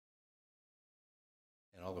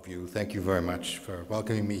all of you. Thank you very much for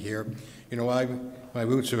welcoming me here. You know, my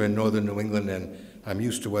roots are in northern New England, and I'm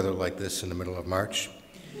used to weather like this in the middle of March.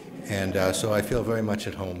 And so I feel very much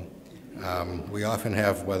at home. We often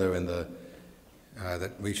have weather in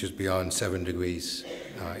that reaches beyond 7 degrees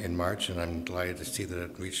in March, and I'm delighted to see that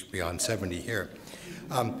it reached beyond 70 here.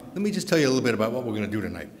 Let me just tell you a little bit about what we're going to do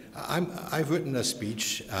tonight. I've written a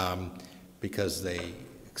speech because they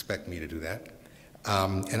expect me to do that.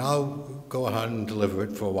 And I'll go on and deliver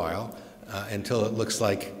it for a while until it looks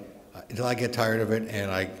like, until I get tired of it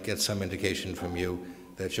and I get some indication from you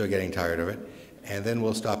that you're getting tired of it. And then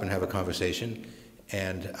we'll stop and have a conversation,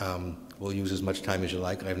 and we'll use as much time as you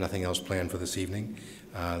like. I have nothing else planned for this evening.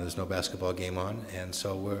 There's no basketball game on, and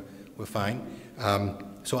so we're fine.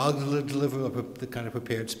 So I'll deliver the kind of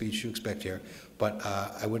prepared speech you expect here, but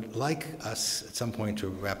I would like us at some point to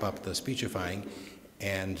wrap up the speechifying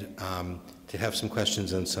and to have some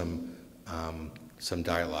questions and some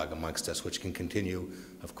dialogue amongst us, which can continue,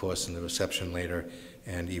 of course, in the reception later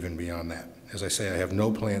and even beyond that. As I say, I have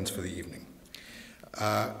no plans for the evening.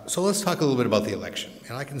 So let's talk a little bit about the election.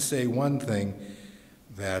 And I can say one thing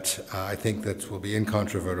that I think that will be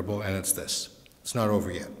incontrovertible, and it's this. It's not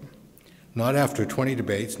over yet. Not after 20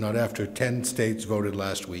 debates, not after 10 states voted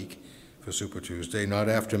last week for Super Tuesday, not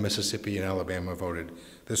after Mississippi and Alabama voted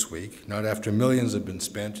this week, not after millions have been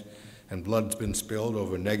spent and blood's been spilled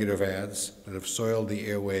over negative ads that have soiled the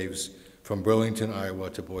airwaves from Burlington, Iowa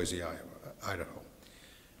to Boise, Idaho.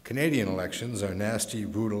 Canadian elections are nasty,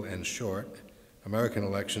 brutal, and short. American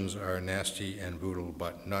elections are nasty and brutal,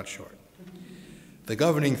 but not short. The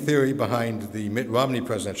governing theory behind the Mitt Romney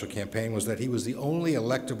presidential campaign was that he was the only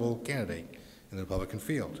electable candidate in the Republican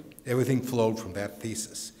field. Everything flowed from that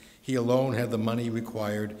thesis. He alone had the money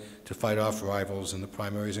required to fight off rivals in the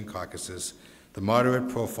primaries and caucuses, the moderate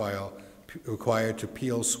profile required to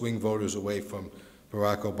peel swing voters away from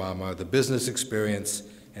Barack Obama, the business experience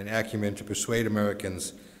and acumen to persuade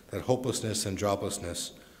Americans that hopelessness and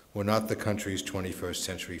joblessness were not the country's 21st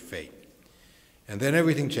century fate. And then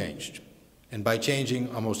everything changed. And by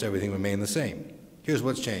changing, almost everything remained the same. Here's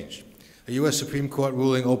what's changed. A U.S. Supreme Court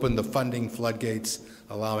ruling opened the funding floodgates,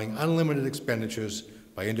 allowing unlimited expenditures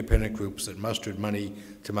by independent groups that mustered money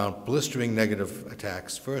to mount blistering negative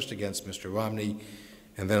attacks, first against Mr. Romney,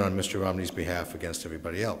 and then on Mr. Romney's behalf against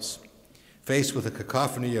everybody else. Faced with a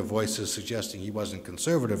cacophony of voices suggesting he wasn't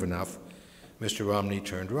conservative enough, Mr. Romney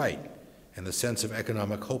turned right, and the sense of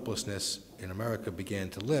economic hopelessness in America began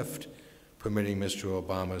to lift, permitting Mr.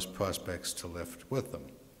 Obama's prospects to lift with them.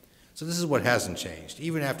 So this is what hasn't changed.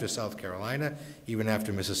 Even after South Carolina, even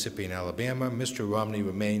after Mississippi and Alabama, Mr. Romney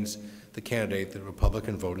remains the candidate that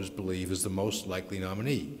Republican voters believe is the most likely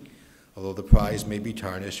nominee, although the prize may be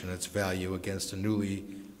tarnished and its value against a newly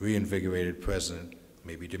reinvigorated president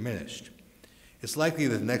may be diminished. It's likely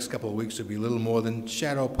that the next couple of weeks will be little more than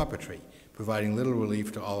shadow puppetry, providing little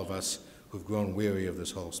relief to all of us who've grown weary of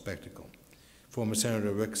this whole spectacle. Former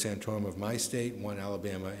Senator Rick Santorum of my state won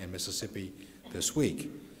Alabama and Mississippi this week.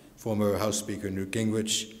 Former House Speaker Newt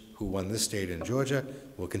Gingrich, who won this state in Georgia,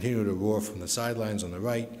 will continue to roar from the sidelines on the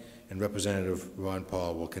right, and Representative Ron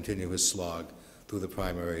Paul will continue his slog through the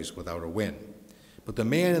primaries without a win. But the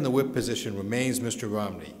man in the whip position remains Mr.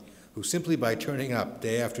 Romney, who simply by turning up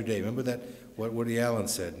day after day, remember that what Woody Allen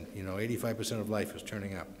said, 85% of life is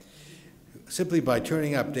turning up. Simply by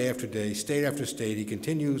turning up day after day, state after state, he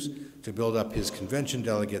continues to build up his convention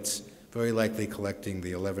delegates, very likely collecting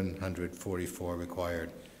the 1,144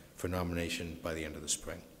 required for nomination by the end of the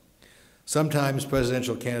spring. Sometimes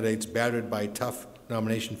presidential candidates battered by tough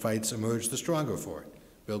nomination fights emerge the stronger for it.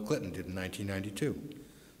 Bill Clinton did in 1992.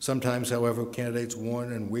 Sometimes, however, candidates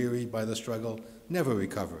worn and wearied by the struggle never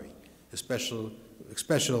recover, especially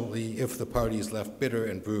if the party is left bitter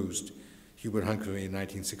and bruised. Hubert Humphrey in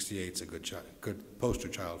 1968 is a good poster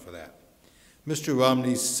child for that. Mr.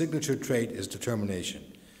 Romney's signature trait is determination,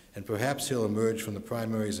 and perhaps he'll emerge from the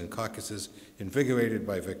primaries and caucuses invigorated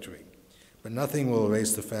by victory. But nothing will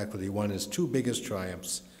erase the fact that he won his two biggest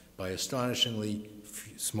triumphs by astonishingly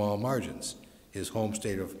small margins, his home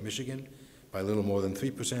state of Michigan by little more than 3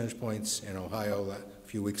 percentage points, and Ohio a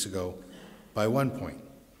few weeks ago by 1 point.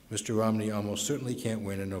 Mr. Romney almost certainly can't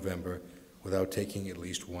win in November without taking at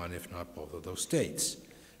least one, if not both of those states.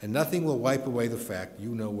 And nothing will wipe away the fact,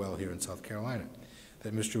 you know well here in South Carolina,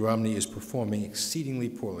 that Mr. Romney is performing exceedingly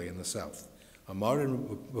poorly in the South. A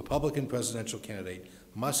modern Republican presidential candidate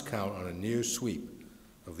must count on a near sweep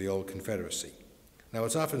of the old Confederacy. Now,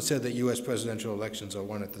 it's often said that U.S. presidential elections are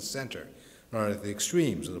won at the center, not at the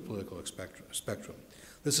extremes of the political spectrum.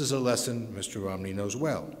 This is a lesson Mr. Romney knows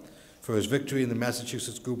well. for his victory in the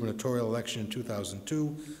Massachusetts gubernatorial election in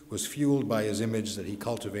 2002 was fueled by his image that he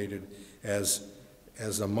cultivated as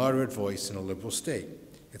a moderate voice in a liberal state.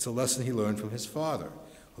 It's a lesson he learned from his father,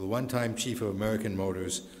 the one-time chief of American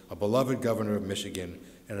Motors, a beloved governor of Michigan,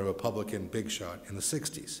 and a Republican big shot in the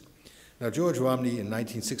 60s. Now, George Romney in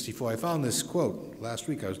 1964, I found this quote last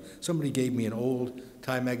week. Somebody gave me an old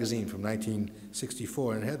Time magazine from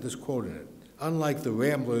 1964, and it had this quote in it. Unlike the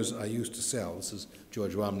Ramblers I used to sell, this is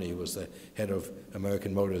George Romney, who was the head of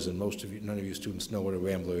American Motors, and most of you, none of you students know what a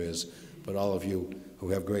Rambler is, but all of you who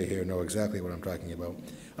have gray hair know exactly what I'm talking about.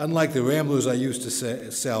 Unlike the Ramblers I used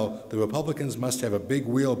to sell, the Republicans must have a big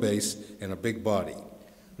wheelbase and a big body.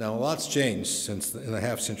 Now, a lot's changed in the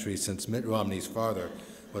half century since Mitt Romney's father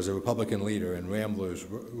was a Republican leader and Ramblers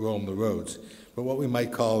roamed the roads, but what we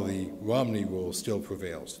might call the Romney rule still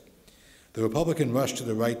prevails. The Republican rush to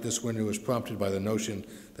the right this winter was prompted by the notion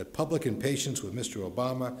that public impatience with Mr.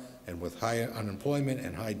 Obama and with high unemployment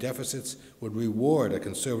and high deficits would reward a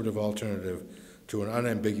conservative alternative to an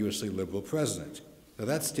unambiguously liberal president. Now,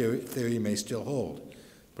 that theory may still hold,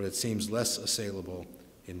 but it seems less assailable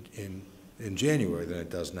in January than it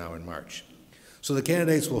does now in March. So the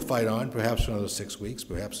candidates will fight on, perhaps for another 6 weeks,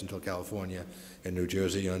 perhaps until California and New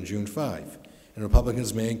Jersey on June 5. And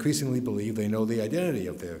Republicans may increasingly believe they know the identity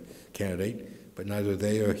of their candidate, but neither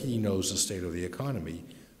they or he knows the state of the economy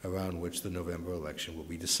around which the November election will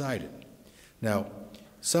be decided. Now,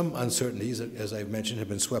 some uncertainties, as I've mentioned, have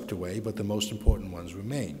been swept away, but the most important ones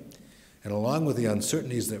remain. And along with the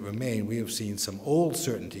uncertainties that remain, we have seen some old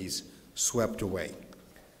certainties swept away.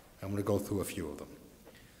 I'm going to go through a few of them.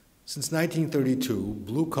 Since 1932,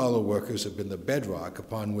 blue-collar workers have been the bedrock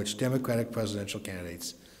upon which Democratic presidential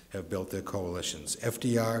candidates have built their coalitions.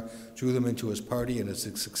 FDR drew them into his party, and his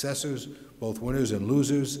successors, both winners and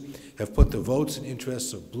losers, have put the votes and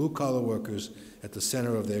interests of blue-collar workers at the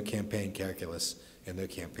center of their campaign calculus and their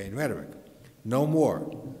campaign rhetoric. No more,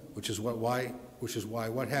 which is why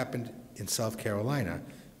what happened in South Carolina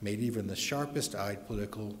made even the sharpest-eyed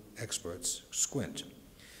political experts squint.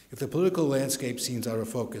 If the political landscape seems out of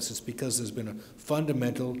focus, it's because there's been a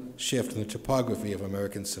fundamental shift in the topography of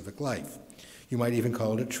American civic life. You might even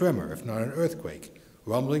call it a tremor, if not an earthquake,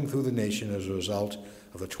 rumbling through the nation as a result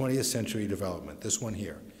of the 20th century development, this one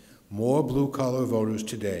here. More blue-collar voters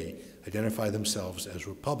today identify themselves as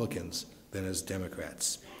Republicans than as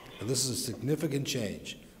Democrats. Now, this is a significant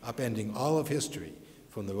change, upending all of history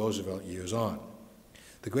from the Roosevelt years on.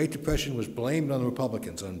 The Great Depression was blamed on the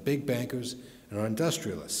Republicans, on big bankers, and on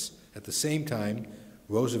industrialists. At the same time,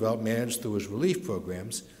 Roosevelt managed through his relief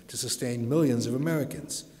programs to sustain millions of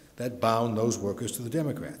Americans. That bound those workers to the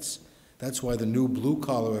Democrats. That's why the new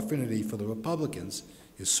blue-collar affinity for the Republicans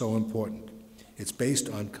is so important. It's based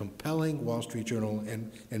on compelling Wall Street Journal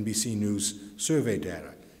and NBC News survey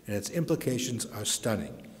data, and its implications are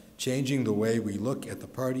stunning, changing the way we look at the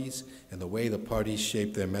parties and the way the parties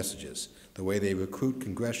shape their messages, the way they recruit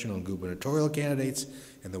congressional and gubernatorial candidates,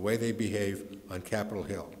 and the way they behave on Capitol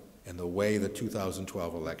Hill, and the way the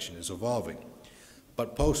 2012 election is evolving.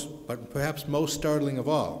 But perhaps most startling of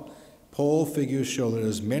all, poll figures show that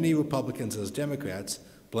as many Republicans as Democrats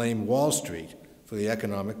blame Wall Street for the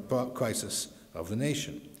economic crisis of the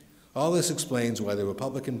nation. All this explains why the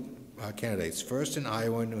Republican candidates, first in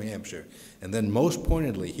Iowa and New Hampshire, and then most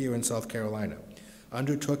pointedly here in South Carolina,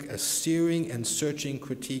 undertook a searing and searching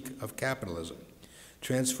critique of capitalism,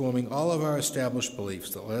 transforming all of our established beliefs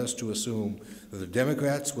that led us to assume that the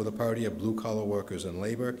Democrats were the party of blue-collar workers and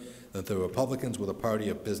labor, that the Republicans were the party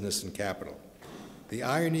of business and capital. The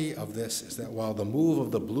irony of this is that while the move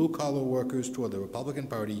of the blue-collar workers toward the Republican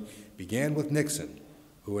Party began with Nixon,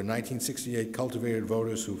 who in 1968 cultivated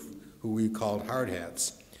voters who we called hard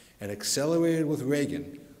hats, and accelerated with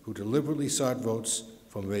Reagan, who deliberately sought votes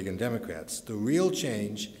from Reagan Democrats, the real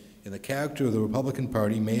change in the character of the Republican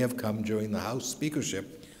Party may have come during the House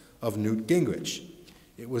speakership of Newt Gingrich.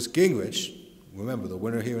 It was Gingrich, remember the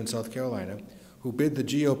winner here in South Carolina, who bid the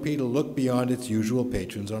GOP to look beyond its usual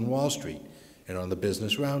patrons on Wall Street and on the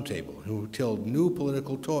Business Roundtable, who tilled new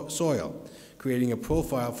political soil, creating a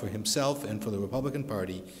profile for himself and for the Republican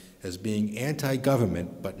Party as being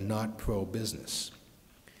anti-government but not pro-business.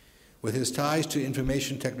 With his ties to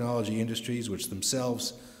information technology industries, which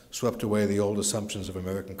themselves swept away the old assumptions of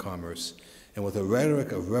American commerce, and with a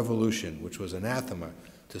rhetoric of revolution, which was anathema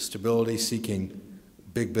to stability-seeking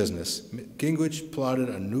big business, Gingrich plotted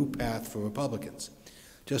a new path for Republicans.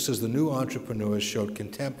 Just as the new entrepreneurs showed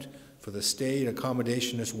contempt for the staid,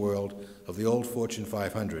 accommodationist world of the old Fortune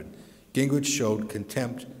 500, Gingrich showed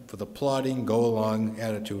contempt for the plodding, go-along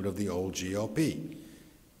attitude of the old GOP.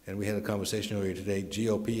 And we had a conversation earlier today,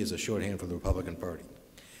 GOP is a shorthand for the Republican Party.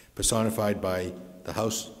 personified by the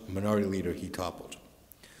House Minority Leader he toppled.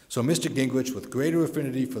 So Mr. Gingrich, with greater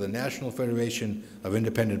affinity for the National Federation of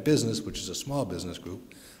Independent Business, which is a small business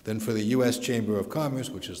group, than for the U.S. Chamber of Commerce,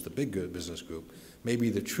 which is the big business group, may be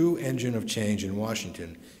the true engine of change in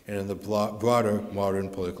Washington and in the broader modern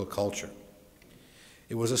political culture.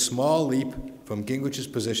 It was a small leap from Gingrich's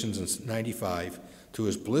positions in '95 to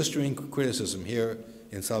his blistering criticism here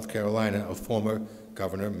in South Carolina of former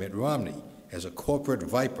Governor Mitt Romney as a corporate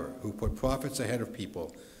viper who put profits ahead of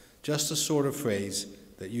people, just the sort of phrase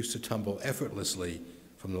that used to tumble effortlessly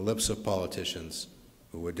from the lips of politicians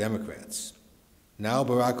who were Democrats. Now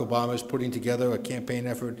Barack Obama is putting together a campaign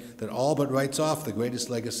effort that all but writes off the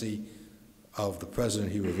greatest legacy of the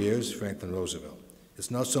president he reveres, Franklin Roosevelt.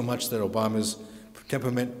 It's not so much that Obama's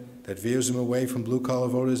temperament that veers him away from blue-collar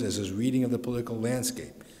voters as his reading of the political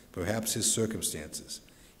landscape, perhaps his circumstances.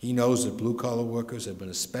 He knows that blue-collar workers have been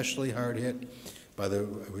especially hard hit by the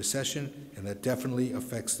recession, and that definitely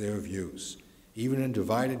affects their views. Even in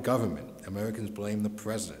divided government, Americans blame the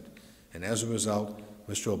president, and as a result,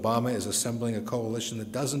 Mr. Obama is assembling a coalition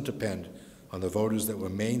that doesn't depend on the voters that were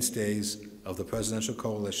mainstays of the presidential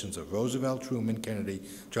coalitions of Roosevelt, Truman, Kennedy,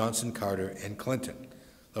 Johnson, Carter, and Clinton.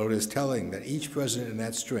 Though it is telling that each president in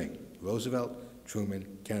that string, Roosevelt,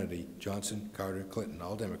 Truman, Kennedy, Johnson, Carter, Clinton,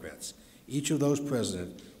 all Democrats, each of those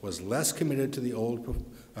presidents was less committed to the old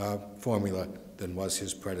formula than was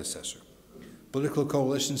his predecessor. Political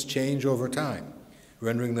coalitions change over time,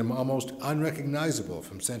 rendering them almost unrecognizable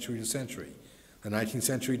from century to century. The 19th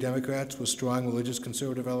century Democrats, with strong religious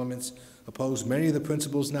conservative elements, opposed many of the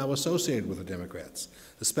principles now associated with the Democrats,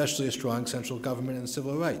 especially a strong central government and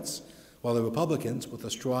civil rights, while the Republicans, with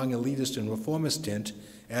a strong elitist and reformist tint,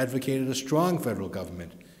 advocated a strong federal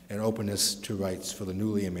government and openness to rights for the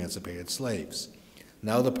newly emancipated slaves.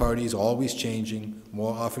 Now the parties, always changing,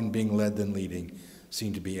 more often being led than leading,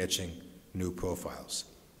 seem to be etching new profiles.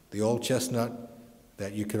 The old chestnut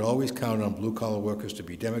that you could always count on blue-collar workers to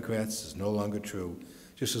be Democrats is no longer true,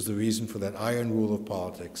 just as the reason for that iron rule of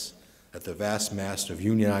politics that the vast mass of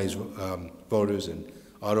unionized voters in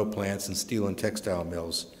auto plants and steel and textile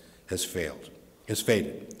mills has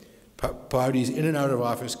faded. Parties in and out of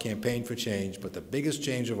office campaign for change, but the biggest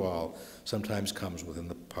change of all sometimes comes within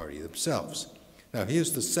the party themselves. Now,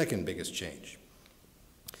 here's the second biggest change.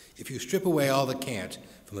 If you strip away all the cant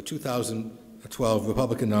from the 2012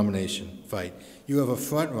 Republican nomination fight, you have a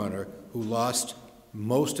front-runner who lost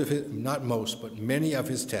most of his, not most, but many of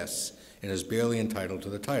his tests and is barely entitled to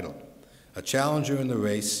the title. A challenger in the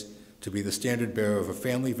race to be the standard bearer of a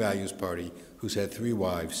family values party who's had 3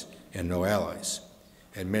 wives and no allies,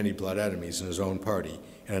 and many blood enemies in his own party,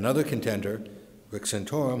 and another contender, Rick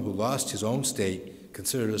Santorum, who lost his own state,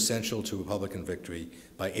 considered essential to Republican victory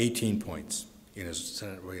by 18 points in his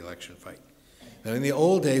Senate re-election fight. Now, in the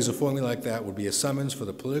old days, a formula like that would be a summons for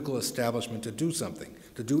the political establishment to do something,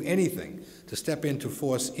 to do anything, to step in to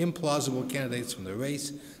force implausible candidates from the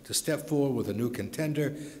race, to step forward with a new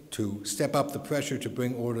contender, to step up the pressure to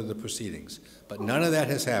bring order to the proceedings. But none of that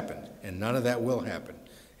has happened, and none of that will happen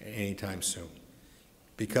anytime soon,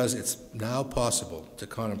 because it's now possible to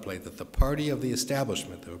contemplate that the party of the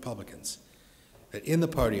establishment, the Republicans, that in the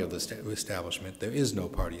party of the establishment, there is no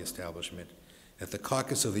party establishment. At the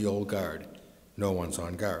caucus of the old guard, no one's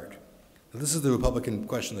on guard. Now, this is the Republican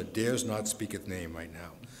question that dares not speak its name right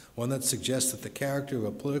now, one that suggests that the character of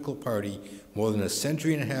a political party more than a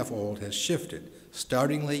century and a half old has shifted,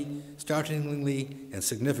 startlingly and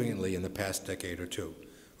significantly in the past decade or two.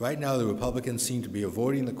 Right now, the Republicans seem to be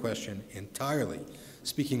avoiding the question entirely,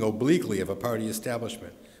 speaking obliquely of a party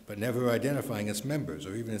establishment, but never identifying its members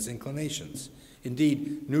or even its inclinations.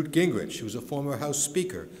 Indeed, Newt Gingrich, who was a former House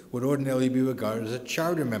Speaker, would ordinarily be regarded as a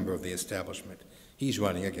charter member of the establishment. He's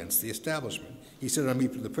running against the establishment. He said on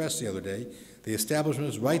Meet the Press the other day, the establishment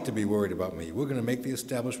is right to be worried about me. We're going to make the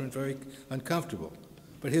establishment very uncomfortable.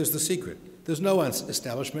 But here's the secret. There's no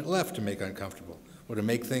establishment left to make uncomfortable or to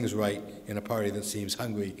make things right in a party that seems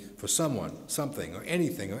hungry for someone, something, or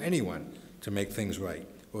anything, or anyone to make things right,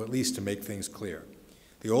 or at least to make things clear.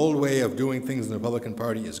 The old way of doing things in the Republican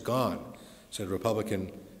Party is gone, said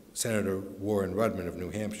Republican Senator Warren Rudman of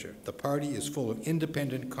New Hampshire. The party is full of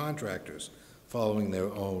independent contractors following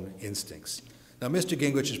their own instincts. Now, Mr.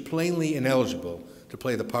 Gingrich is plainly ineligible to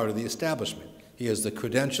play the part of the establishment. He has the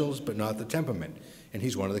credentials, but not the temperament, and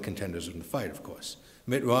he's one of the contenders in the fight, of course.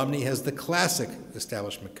 Mitt Romney has the classic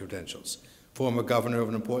establishment credentials. Former governor of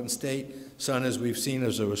an important state, son, as we've seen,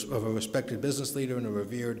 of a respected business leader and a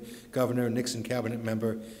revered governor, Nixon cabinet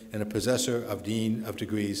member, and a possessor of dean of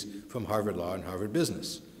degrees from Harvard Law and Harvard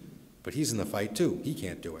Business. But he's in the fight, too. He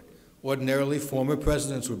can't do it. Ordinarily, former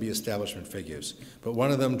presidents would be establishment figures, but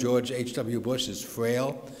one of them, George H.W. Bush, is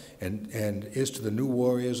frail and is to the new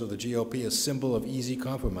warriors of the GOP a symbol of easy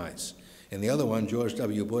compromise. And the other one, George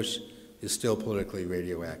W. Bush, is still politically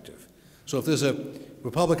radioactive. So if there's a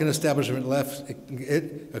Republican establishment left,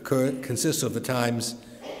 it consists of the times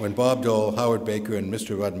when Bob Dole, Howard Baker, and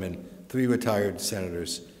Mr. Rudman, 3 retired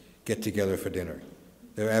senators, get together for dinner.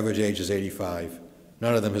 Their average age is 85.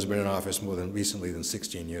 None of them has been in office more recently than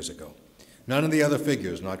 16 years ago. None of the other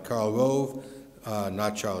figures, not Karl Rove,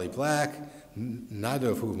 not Charlie Black, neither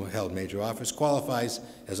of whom held major office, qualifies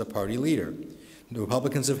as a party leader. The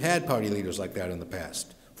Republicans have had party leaders like that in the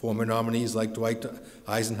past. Former nominees like Dwight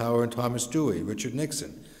Eisenhower and Thomas Dewey, Richard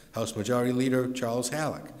Nixon, House Majority Leader Charles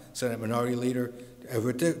Halleck, Senate Minority Leader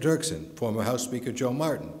Everett Dirksen, former House Speaker Joe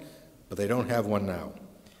Martin, but they don't have one now.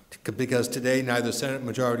 Because today neither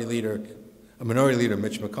Minority Leader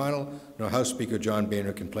Mitch McConnell nor House Speaker John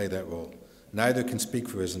Boehner can play that role. Neither can speak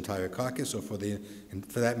for his entire caucus or for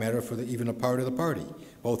that matter, even a part of the party.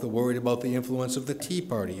 Both are worried about the influence of the Tea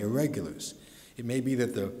Party irregulars. It may be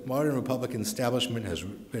that the modern Republican establishment has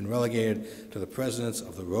been relegated to the presidents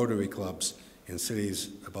of the Rotary clubs in cities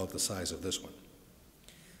about the size of this one.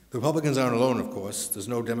 The Republicans aren't alone, of course. There's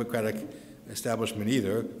no Democratic establishment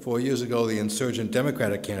either. 4 years ago, the insurgent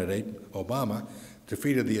Democratic candidate, Obama,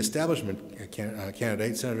 defeated the establishment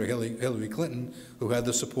candidate, Senator Hillary Clinton, who had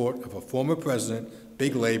the support of a former president,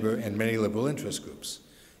 big labor, and many liberal interest groups.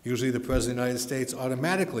 Usually the President of the United States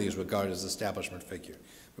automatically is regarded as an establishment figure,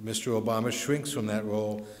 but Mr. Obama shrinks from that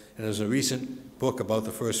role, and as a recent book about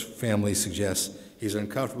the First Family suggests, he's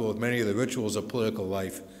uncomfortable with many of the rituals of political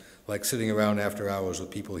life, like sitting around after hours with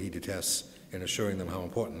people he detests and assuring them how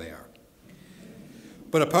important they are.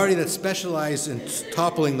 But a party that specialized in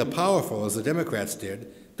toppling the powerful, as the Democrats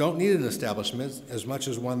did, don't need an establishment as much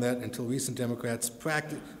as one that, until recent Democrats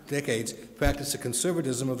decades, practiced a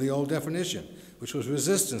conservatism of the old definition, which was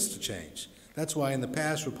resistance to change. That's why in the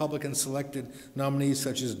past, Republicans selected nominees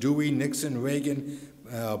such as Dewey, Nixon, Reagan,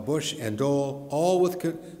 Bush, and Dole, all with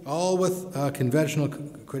conventional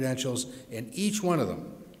credentials, and each one of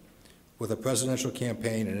them with a presidential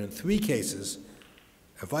campaign, and in 3 cases,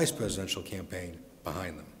 a vice presidential campaign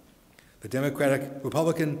behind them. The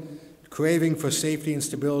Republican craving for safety and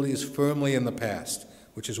stability is firmly in the past,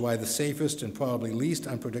 which is why the safest and probably least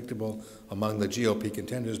unpredictable among the GOP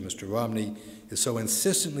contenders, Mr. Romney, is so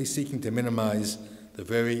insistently seeking to minimize the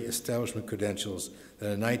very establishment credentials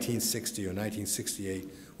that in 1960 or 1968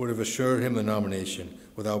 would have assured him the nomination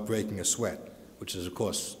without breaking a sweat, which is, of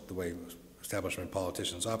course, the way establishment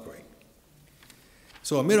politicians operate.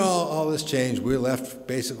 So amid all this change, we're left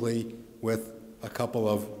basically with a couple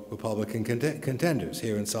of Republican contenders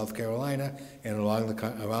here in South Carolina and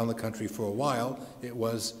around the country for a while. It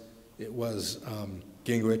was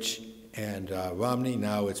Gingrich and Romney.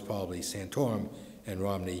 Now it's probably Santorum and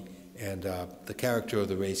Romney. And the character of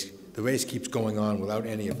the race keeps going on without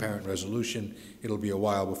any apparent resolution. It'll be a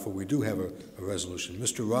while before we do have a resolution.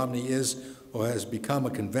 Mr. Romney is or has become a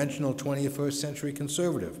conventional 21st century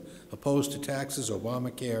conservative, opposed to taxes,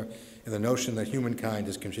 Obamacare, and the notion that humankind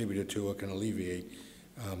has contributed to or can alleviate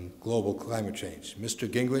global climate change. Mr.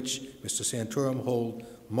 Gingrich, Mr. Santorum hold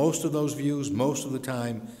most of those views most of the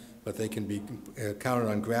time, but they can be counted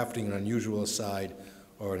on grafting an unusual aside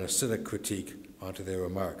or an acidic critique onto their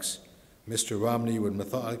remarks. Mr. Romney would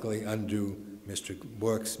methodically undo Mr.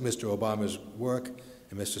 Obama's work,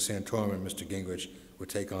 and Mr. Santorum and Mr. Gingrich would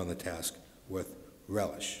take on the task with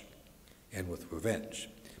relish and with revenge.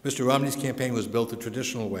 Mr. Romney's campaign was built the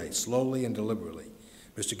traditional way, slowly and deliberately.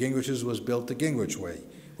 Mr. Gingrich's was built the Gingrich way,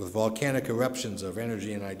 with volcanic eruptions of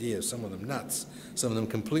energy and ideas, some of them nuts, some of them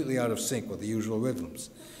completely out of sync with the usual rhythms.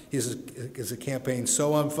 His is a campaign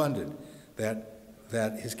so unfunded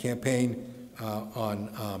that his campaign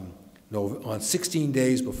on 16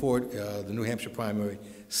 days before the New Hampshire primary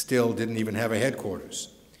still didn't even have a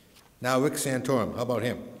headquarters. Now Rick Santorum, how about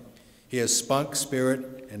him? He has spunk,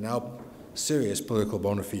 spirit, and now serious political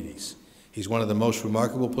bona fides. He's one of the most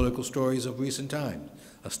remarkable political stories of recent time.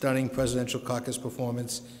 A stunning presidential caucus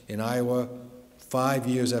performance in Iowa 5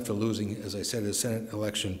 years after losing, as I said, his Senate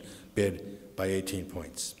election bid by 18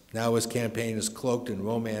 points. Now his campaign is cloaked in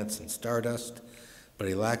romance and stardust, but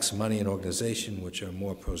he lacks money and organization, which are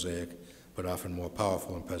more prosaic, but often more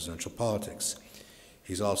powerful in presidential politics.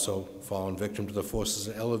 He's also fallen victim to the forces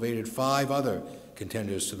that elevated 5 other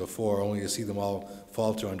contenders to the fore, only to see them all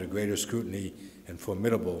falter under greater scrutiny and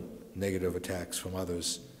formidable negative attacks from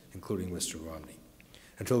others, including Mr. Romney.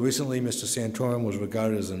 Until recently, Mr. Santorum was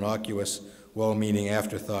regarded as an innocuous, well-meaning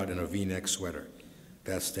afterthought in a V-neck sweater.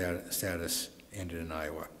 That status ended in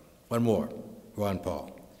Iowa. One more, Ron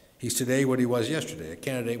Paul. He's today what he was yesterday, a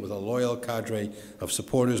candidate with a loyal cadre of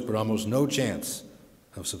supporters, but almost no chance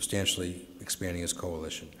of substantially expanding his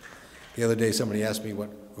coalition. The other day, somebody asked me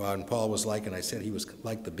what Ron Paul was like, and I said he was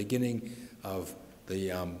like the beginning of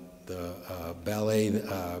the ballet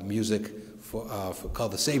music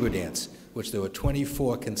called the Saber Dance, which there were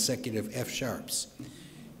 24 consecutive F sharps.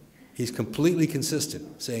 He's completely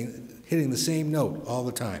consistent, hitting the same note all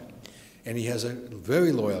the time. And he has a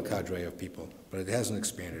very loyal cadre of people, but it hasn't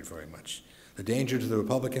expanded very much. The danger to the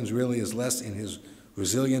Republicans really is less in his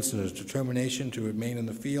resilience and his determination to remain in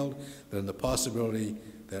the field than the possibility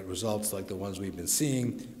that results like the ones we've been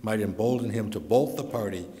seeing might embolden him to bolt the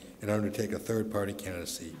party and undertake a third-party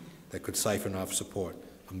candidacy that could siphon off support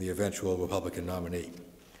from the eventual Republican nominee.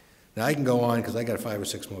 Now, I can go on because I got 5 or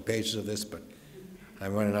 6 more pages of this, but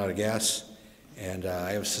I'm running out of gas, and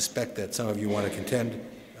I suspect that some of you want to contend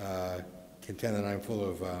that I'm full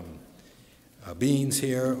of beans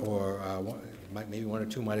here, or maybe 1 or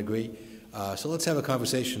 2 might agree. So let's have a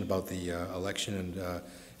conversation about the election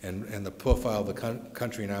and the profile of the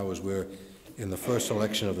country now as we're in the first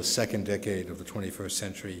election of the second decade of the 21st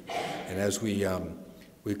century, and as we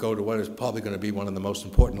go to what is probably going to be one of the most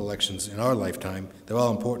important elections in our lifetime. They're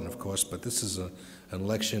all important, of course, but this is an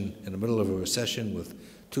election in the middle of a recession with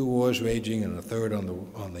 2 wars raging and a third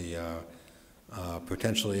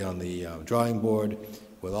potentially on the drawing board,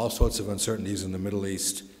 with all sorts of uncertainties in the Middle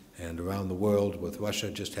East and around the world, with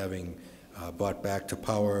Russia just having brought back to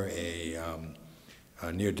power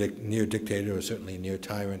a near dictator, or certainly near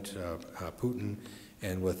tyrant, Putin,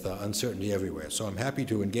 and with uncertainty everywhere. So I'm happy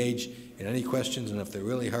to engage in any questions, and if they're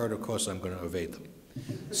really hard, of course, I'm going to evade them.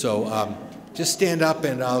 So just stand up,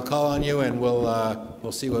 and I'll call on you, and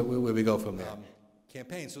we'll see where we go from there.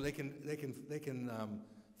 Campaign, so they can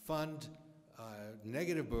fund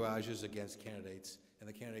negative barrages against candidates, and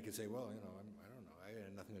the candidate can say, well, I don't know, I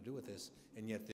had nothing to do with this, and yet